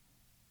necessary.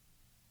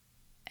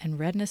 And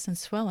redness and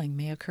swelling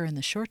may occur in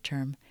the short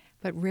term,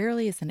 but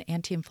rarely is an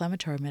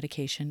anti-inflammatory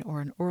medication or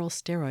an oral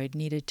steroid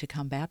needed to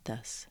combat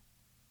this.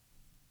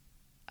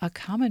 A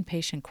common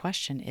patient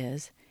question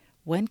is,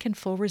 when can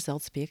full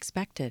results be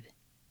expected?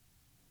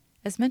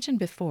 As mentioned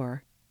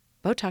before,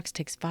 Botox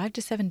takes 5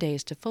 to 7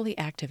 days to fully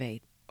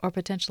activate, or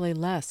potentially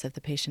less if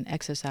the patient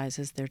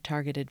exercises their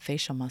targeted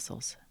facial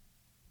muscles.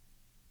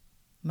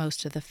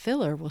 Most of the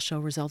filler will show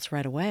results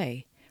right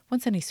away,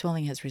 once any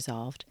swelling has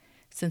resolved,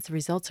 since the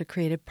results are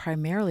created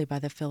primarily by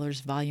the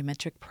filler's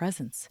volumetric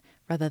presence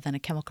rather than a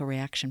chemical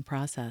reaction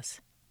process.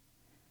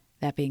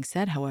 That being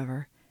said,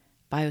 however,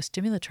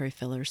 biostimulatory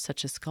fillers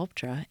such as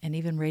Sculptra and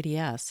even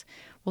Radiesse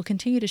will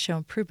continue to show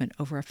improvement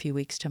over a few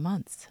weeks to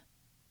months.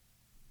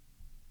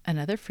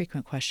 Another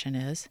frequent question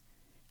is,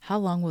 how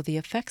long will the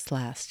effects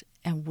last,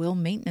 and will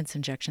maintenance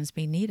injections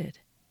be needed?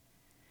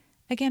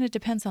 Again, it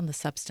depends on the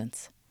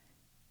substance.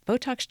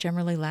 Botox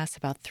generally lasts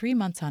about 3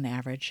 months on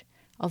average,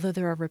 although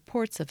there are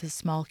reports of a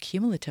small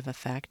cumulative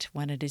effect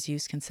when it is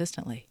used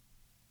consistently.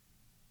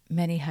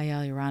 Many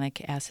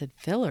hyaluronic acid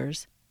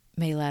fillers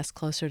may last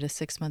closer to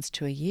 6 months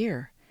to a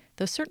year,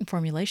 though certain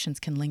formulations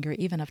can linger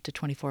even up to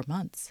 24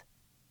 months.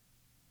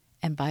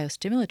 And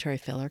biostimulatory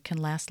filler can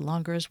last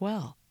longer as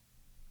well.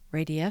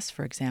 Radiesse,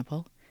 for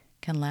example,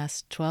 can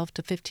last 12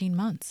 to 15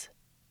 months.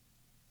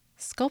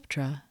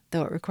 Sculptra,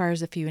 though it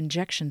requires a few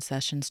injection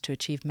sessions to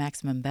achieve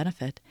maximum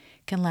benefit,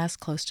 can last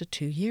close to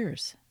 2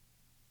 years.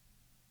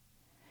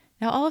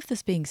 Now, all of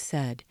this being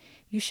said,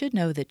 you should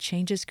know that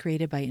changes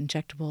created by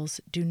injectables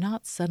do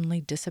not suddenly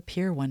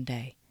disappear one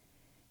day.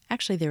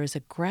 Actually, there is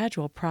a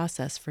gradual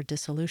process for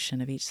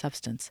dissolution of each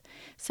substance,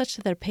 such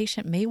that a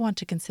patient may want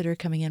to consider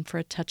coming in for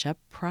a touch-up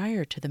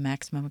prior to the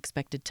maximum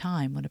expected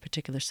time when a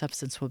particular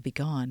substance will be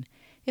gone,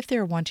 if they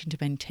are wanting to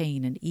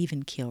maintain an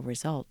even-keel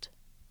result.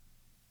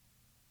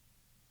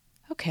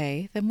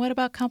 Okay, then what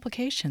about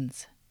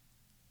complications?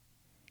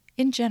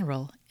 In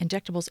general,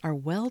 injectables are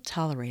well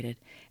tolerated,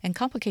 and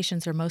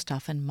complications are most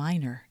often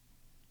minor.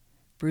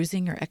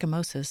 Bruising or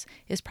ecchymosis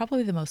is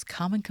probably the most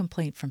common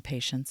complaint from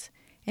patients,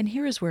 and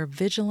here is where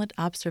vigilant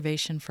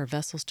observation for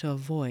vessels to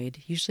avoid,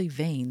 usually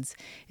veins,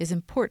 is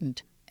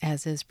important,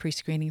 as is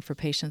pre-screening for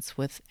patients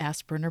with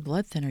aspirin or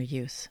blood thinner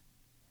use.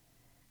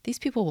 These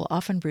people will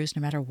often bruise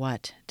no matter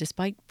what,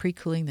 despite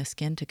pre-cooling the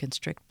skin to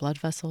constrict blood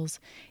vessels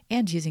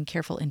and using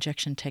careful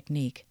injection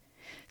technique,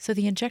 so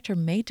the injector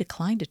may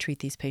decline to treat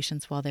these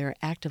patients while they are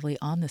actively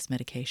on this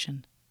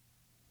medication.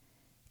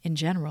 In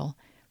general,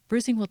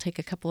 bruising will take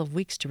a couple of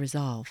weeks to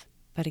resolve,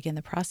 but again,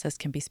 the process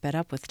can be sped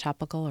up with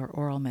topical or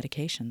oral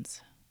medications.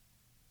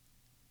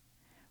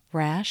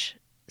 Rash,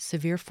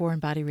 severe foreign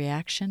body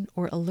reaction,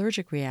 or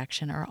allergic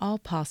reaction are all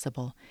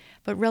possible,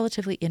 but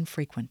relatively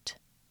infrequent.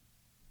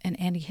 An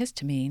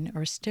antihistamine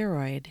or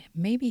steroid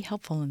may be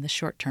helpful in the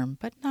short term,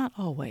 but not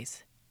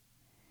always.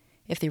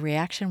 If the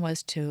reaction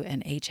was to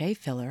an HA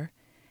filler,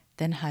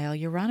 then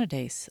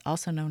hyaluronidase,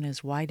 also known as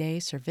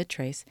Widase or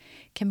Vitrace,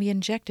 can be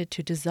injected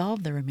to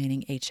dissolve the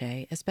remaining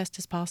HA as best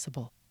as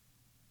possible.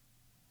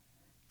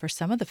 For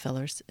some of the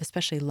fillers,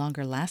 especially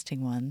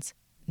longer-lasting ones,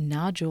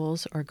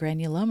 nodules or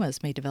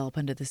granulomas may develop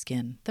under the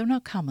skin, though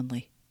not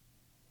commonly.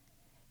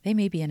 They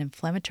may be an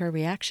inflammatory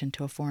reaction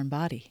to a foreign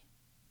body.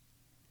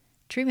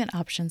 Treatment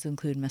options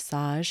include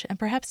massage and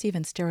perhaps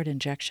even steroid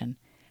injection,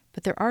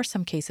 but there are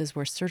some cases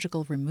where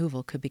surgical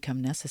removal could become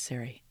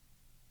necessary.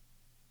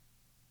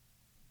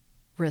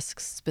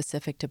 Risks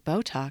specific to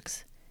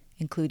Botox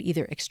include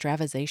either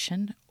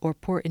extravasation or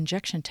poor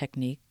injection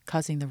technique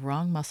causing the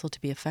wrong muscle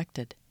to be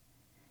affected.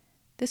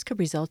 This could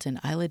result in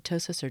eyelid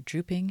ptosis or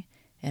drooping,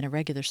 an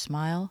irregular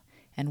smile,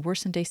 and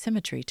worsened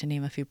asymmetry, to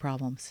name a few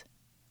problems.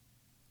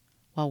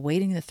 While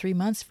waiting the 3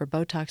 months for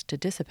Botox to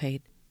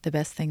dissipate, the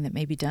best thing that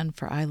may be done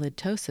for eyelid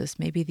ptosis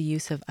may be the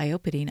use of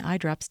iopidine eye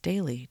drops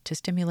daily to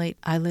stimulate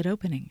eyelid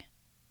opening.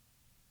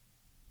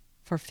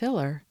 For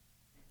filler,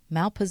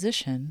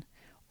 malposition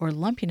or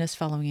lumpiness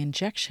following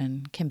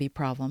injection can be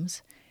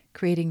problems,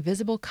 creating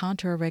visible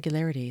contour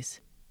irregularities,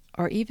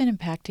 or even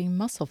impacting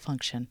muscle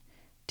function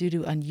due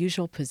to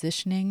unusual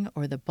positioning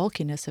or the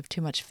bulkiness of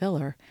too much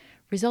filler,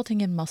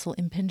 resulting in muscle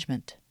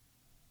impingement.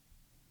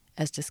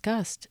 As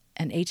discussed,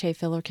 an HA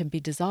filler can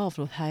be dissolved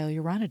with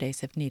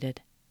hyaluronidase if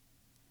needed.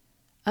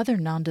 Other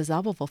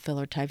non-dissolvable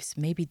filler types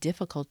may be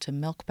difficult to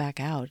milk back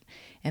out,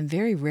 and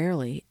very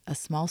rarely a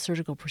small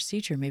surgical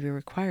procedure may be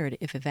required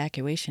if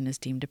evacuation is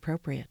deemed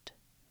appropriate.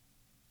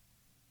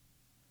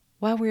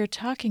 While we are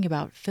talking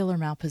about filler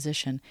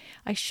malposition,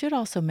 I should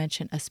also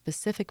mention a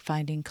specific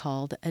finding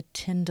called a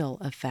Tyndall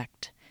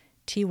effect,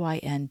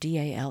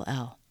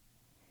 Tyndall.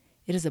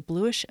 It is a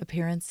bluish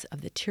appearance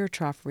of the tear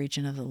trough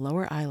region of the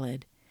lower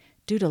eyelid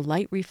due to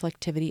light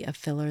reflectivity of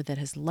filler that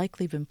has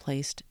likely been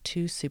placed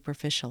too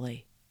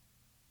superficially.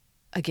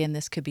 Again,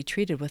 this could be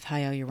treated with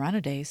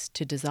hyaluronidase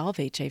to dissolve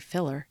HA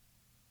filler,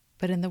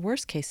 but in the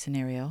worst-case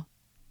scenario,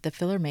 the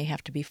filler may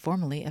have to be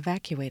formally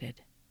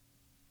evacuated.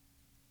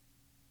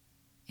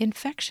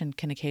 Infection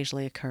can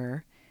occasionally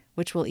occur,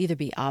 which will either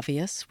be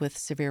obvious with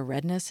severe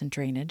redness and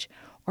drainage,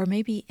 or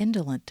may be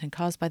indolent and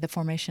caused by the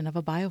formation of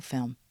a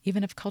biofilm,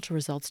 even if culture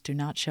results do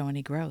not show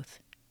any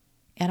growth.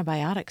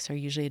 Antibiotics are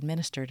usually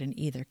administered in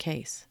either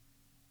case.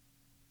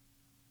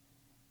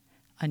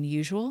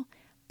 Unusual,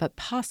 but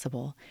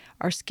possible,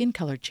 are skin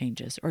color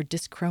changes or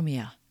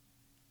dyschromia.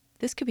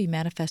 This could be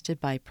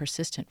manifested by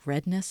persistent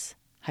redness,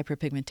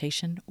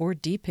 hyperpigmentation, or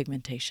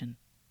depigmentation.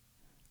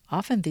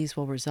 Often these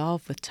will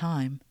resolve with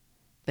time,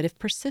 but if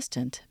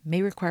persistent,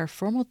 may require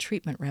formal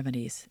treatment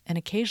remedies and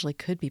occasionally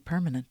could be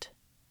permanent.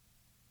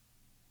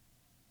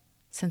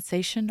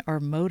 Sensation or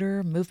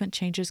motor movement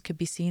changes could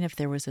be seen if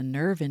there was a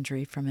nerve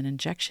injury from an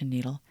injection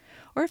needle,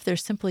 or if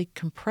there's simply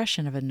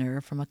compression of a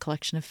nerve from a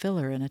collection of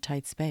filler in a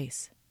tight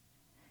space.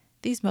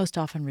 These most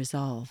often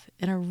resolve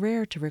and are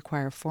rare to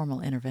require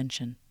formal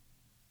intervention.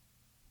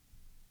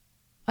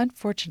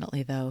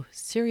 Unfortunately, though,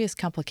 serious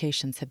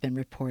complications have been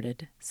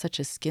reported, such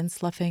as skin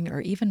sloughing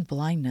or even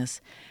blindness,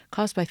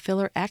 caused by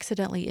filler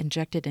accidentally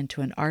injected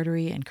into an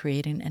artery and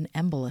creating an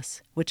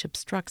embolus, which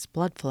obstructs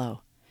blood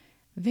flow.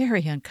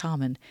 Very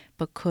uncommon,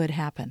 but could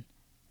happen.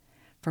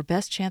 For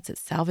best chance at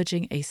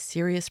salvaging a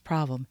serious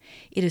problem,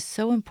 it is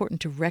so important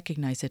to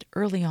recognize it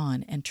early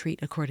on and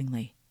treat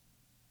accordingly.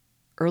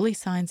 Early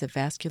signs of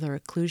vascular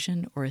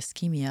occlusion or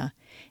ischemia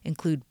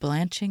include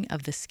blanching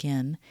of the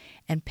skin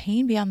and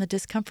pain beyond the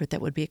discomfort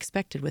that would be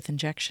expected with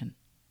injection.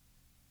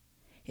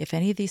 If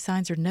any of these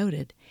signs are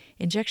noted,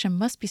 injection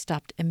must be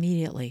stopped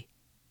immediately.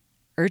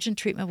 Urgent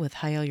treatment with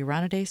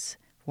hyaluronidase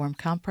Warm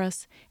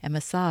compress and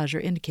massage are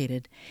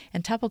indicated,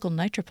 and topical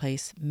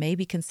nitropase may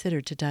be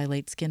considered to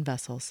dilate skin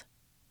vessels.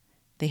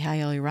 The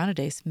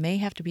hyaluronidase may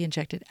have to be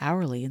injected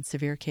hourly in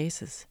severe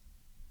cases.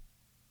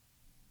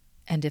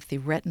 And if the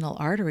retinal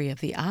artery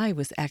of the eye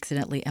was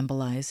accidentally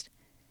embolized,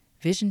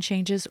 vision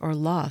changes or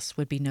loss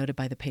would be noted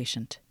by the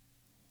patient.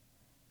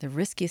 The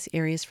riskiest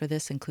areas for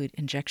this include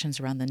injections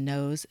around the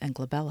nose and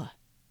glabella.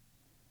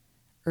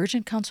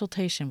 Urgent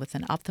consultation with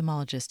an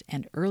ophthalmologist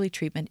and early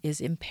treatment is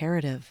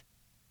imperative.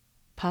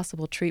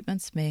 Possible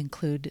treatments may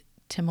include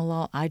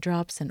timolol eye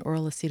drops and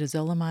oral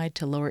acetazolamide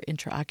to lower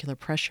intraocular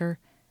pressure,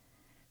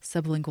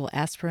 sublingual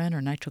aspirin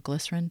or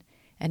nitroglycerin,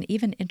 and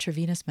even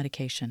intravenous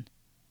medication.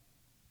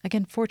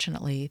 Again,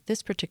 fortunately,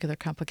 this particular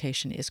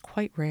complication is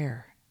quite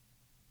rare.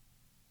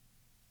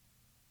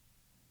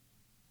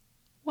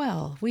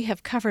 Well, we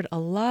have covered a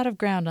lot of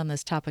ground on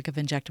this topic of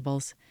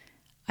injectables.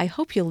 I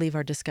hope you'll leave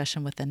our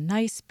discussion with a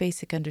nice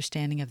basic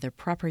understanding of their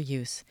proper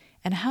use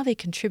and how they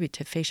contribute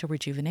to facial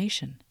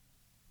rejuvenation.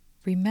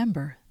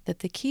 Remember that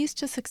the keys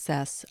to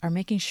success are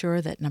making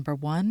sure that number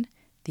 1,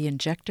 the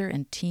injector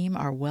and team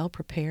are well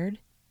prepared.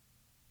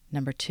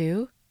 Number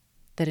 2,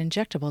 that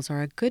injectables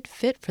are a good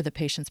fit for the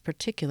patient's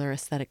particular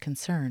aesthetic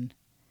concern.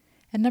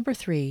 And number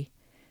 3,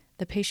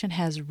 the patient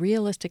has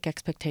realistic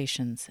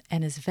expectations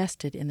and is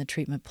vested in the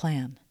treatment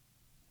plan.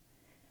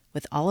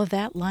 With all of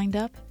that lined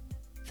up,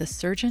 the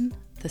surgeon,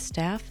 the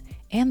staff,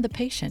 and the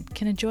patient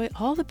can enjoy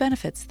all the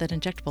benefits that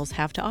injectables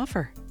have to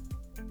offer.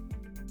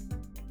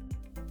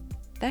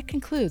 That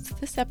concludes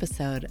this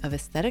episode of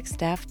Aesthetic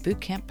Staff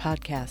Bootcamp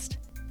Podcast,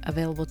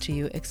 available to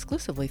you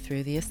exclusively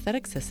through the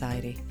Aesthetic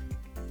Society.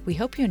 We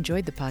hope you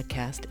enjoyed the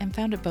podcast and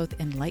found it both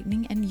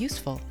enlightening and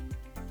useful.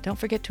 Don't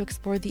forget to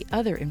explore the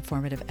other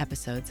informative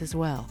episodes as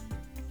well.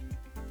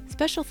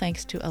 Special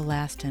thanks to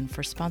Alastin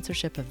for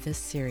sponsorship of this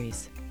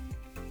series.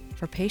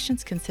 For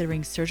patients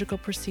considering surgical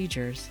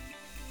procedures,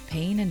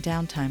 pain and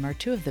downtime are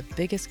two of the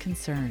biggest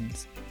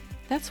concerns.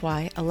 That's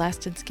why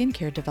Alastin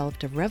Skincare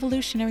developed a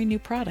revolutionary new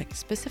product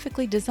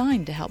specifically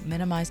designed to help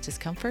minimize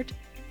discomfort,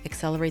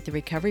 accelerate the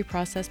recovery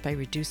process by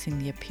reducing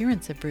the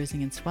appearance of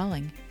bruising and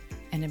swelling,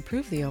 and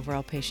improve the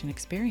overall patient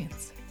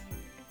experience.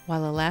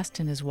 While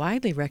Alastin is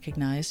widely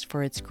recognized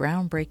for its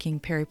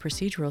groundbreaking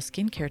periprocedural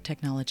skincare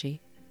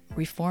technology,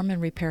 Reform and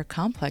Repair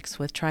Complex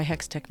with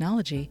Trihex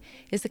technology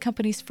is the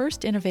company's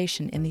first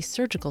innovation in the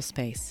surgical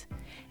space,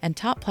 and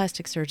top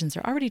plastic surgeons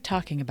are already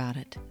talking about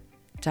it.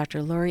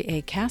 Dr. Lori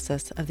A.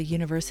 Casas of the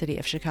University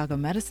of Chicago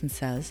Medicine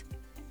says,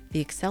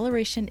 "The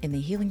acceleration in the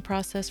healing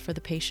process for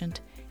the patient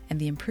and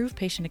the improved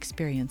patient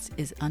experience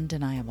is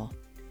undeniable."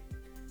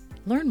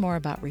 Learn more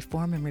about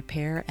Reform and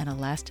Repair and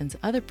Alastin's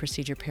other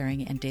procedure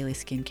pairing and daily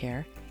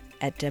skincare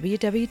at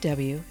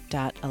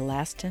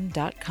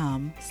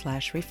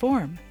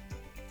www.alastin.com/reform.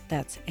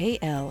 That's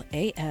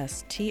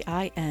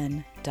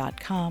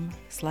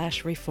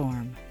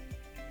ALASTIN.com/reform.